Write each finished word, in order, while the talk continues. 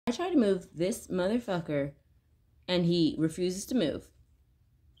I try to move this motherfucker, and he refuses to move.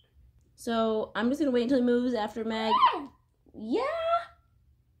 So I'm just gonna wait until he moves after Mag. Yeah.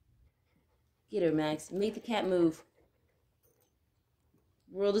 Get her, Max. Make the cat move.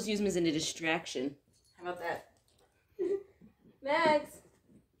 We'll just use him as a distraction. How about that? Max,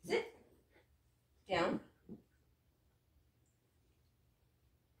 sit down.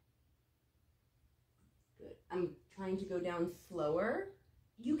 Good. I'm trying to go down slower.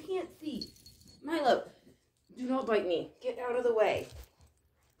 You can't see. Milo, do not bite me. Get out of the way.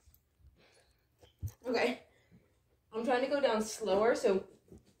 Okay. I'm trying to go down slower, so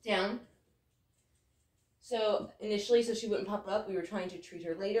down. So initially, so she wouldn't pop up, we were trying to treat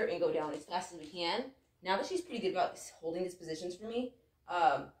her later and go down as fast as we can. Now that she's pretty good about holding these positions for me,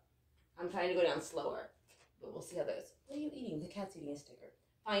 I'm trying to go down slower. But we'll see how that goes. What are you eating? The cat's eating a sticker.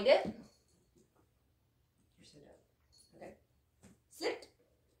 Find it. You're so dumb. Okay. Sit.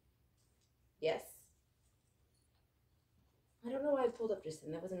 Yes. I don't know why I pulled up just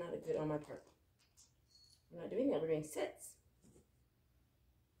then. That was not a good on my part. We're not doing that. We're doing sits.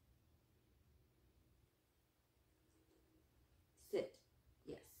 Sit.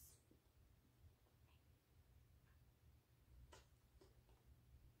 Yes.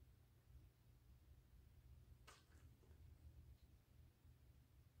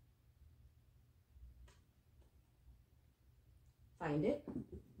 Find it.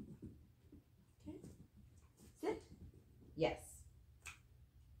 Okay. Sit. Yes.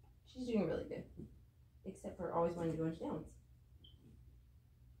 She's doing really good. Except for always wanting to go into downs.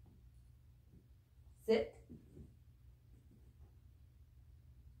 Sit.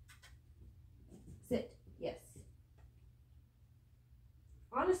 Sit. Yes.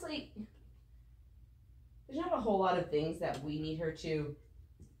 Honestly, there's not a whole lot of things that we need her to.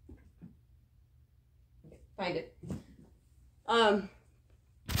 Okay, find it.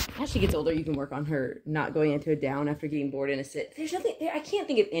 As she gets older, you can work on her not going into a down after getting bored in a sit. There's nothing. I can't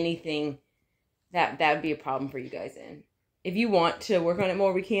think of anything that would be a problem for you guys in. If you want to work on it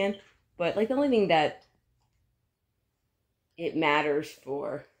more, we can. But like the only thing that it matters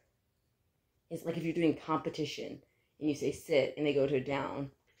for is like if you're doing competition and you say sit and they go to a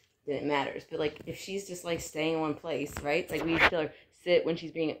down, then it matters. But like if she's just like staying in one place, right? It's like we tell her sit when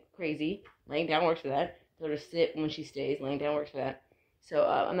she's being crazy. Laying down works for that. Tell her to sit when she stays. Laying down works for that. So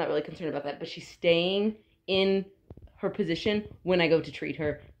I'm not really concerned about that. But she's staying in her position when I go to treat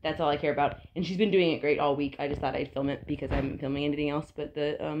her. That's all I care about. And she's been doing it great all week. I just thought I'd film it because I haven't been filming anything else but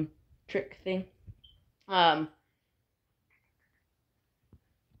the trick thing. We'll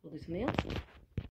do something else.